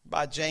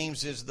by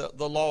James as the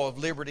law of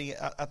liberty.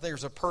 I think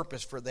there's a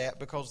purpose for that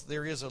because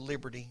there is a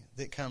liberty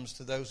that comes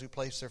to those who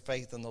place their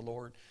faith in the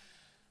Lord.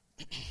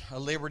 A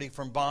liberty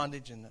from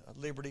bondage and a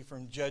liberty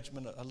from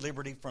judgment, a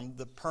liberty from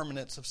the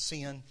permanence of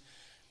sin.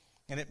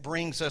 And it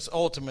brings us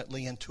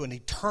ultimately into an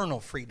eternal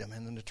freedom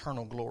and an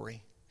eternal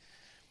glory.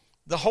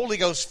 The Holy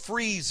Ghost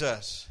frees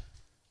us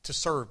to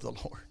serve the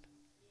Lord.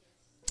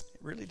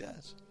 It really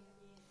does.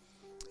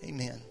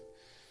 Amen.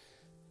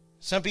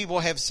 Some people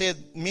have said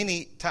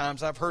many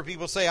times, I've heard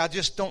people say, I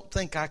just don't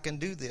think I can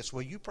do this.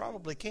 Well, you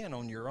probably can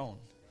on your own.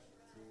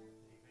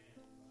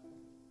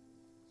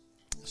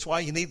 That's why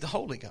you need the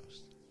Holy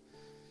Ghost.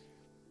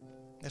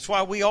 That's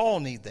why we all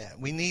need that.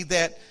 We need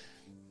that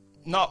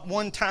not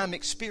one-time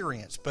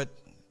experience, but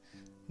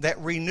that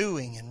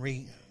renewing and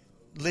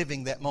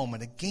living that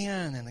moment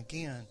again and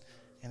again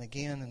and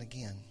again and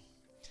again.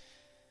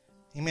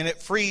 Amen.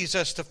 It frees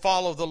us to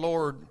follow the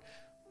Lord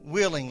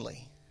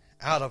willingly,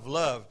 out of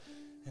love,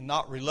 and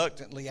not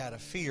reluctantly out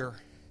of fear.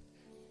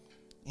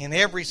 In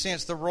every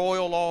sense, the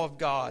royal law of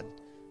God.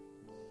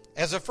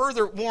 As a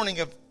further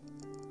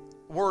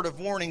word of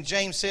warning,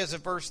 James says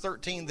in verse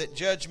 13 that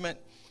judgment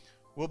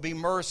will be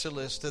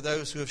merciless to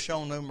those who have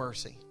shown no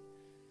mercy.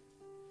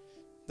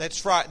 That's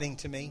frightening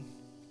to me.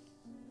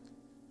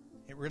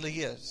 It really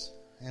is.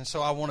 And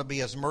so I want to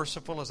be as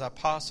merciful as I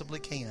possibly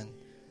can.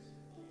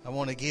 I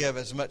want to give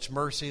as much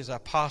mercy as I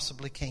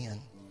possibly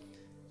can.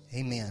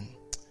 Amen.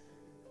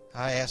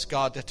 I ask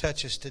God to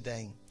touch us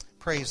today.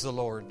 Praise the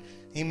Lord.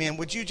 Amen.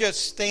 Would you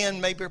just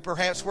stand maybe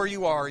perhaps where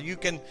you are? You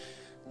can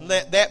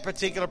let that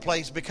particular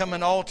place become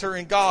an altar,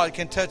 and God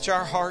can touch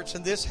our hearts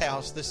in this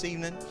house this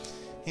evening.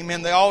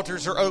 Amen. The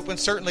altars are open.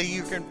 Certainly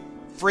you can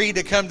free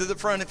to come to the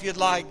front if you'd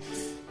like.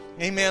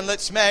 Amen.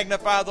 Let's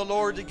magnify the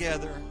Lord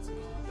together.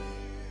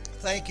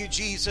 Thank you,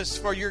 Jesus,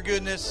 for your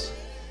goodness.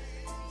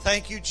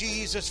 Thank you,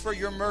 Jesus, for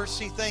your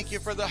mercy. Thank you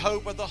for the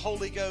hope of the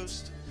Holy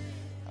Ghost.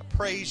 I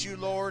praise you,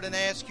 Lord, and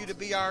ask you to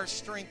be our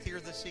strength here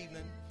this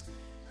evening.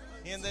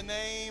 In the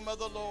name of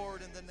the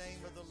Lord, in the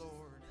name of the Lord.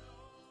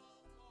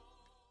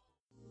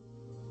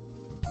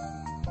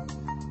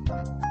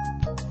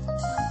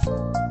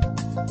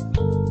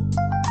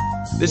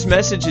 This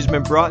message has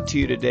been brought to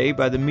you today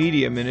by the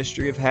media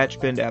ministry of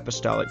Hatchbend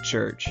Apostolic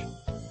Church.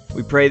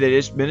 We pray that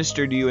it's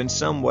ministered to you in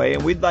some way,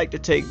 and we'd like to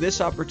take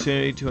this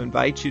opportunity to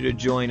invite you to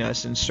join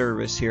us in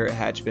service here at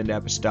Hatchbend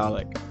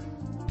Apostolic.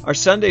 Our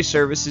Sunday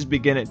services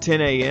begin at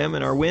 10 a.m.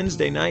 and our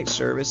Wednesday night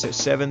service at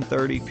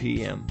 7:30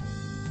 p.m.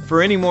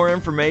 For any more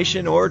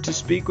information or to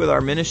speak with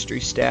our ministry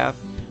staff,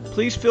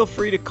 please feel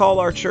free to call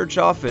our church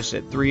office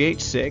at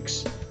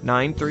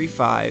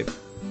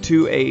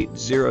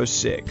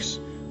 386-935-2806,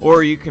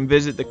 or you can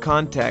visit the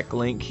contact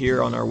link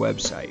here on our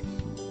website.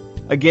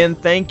 Again,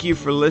 thank you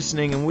for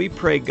listening, and we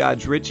pray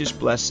God's richest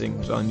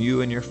blessings on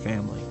you and your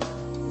family.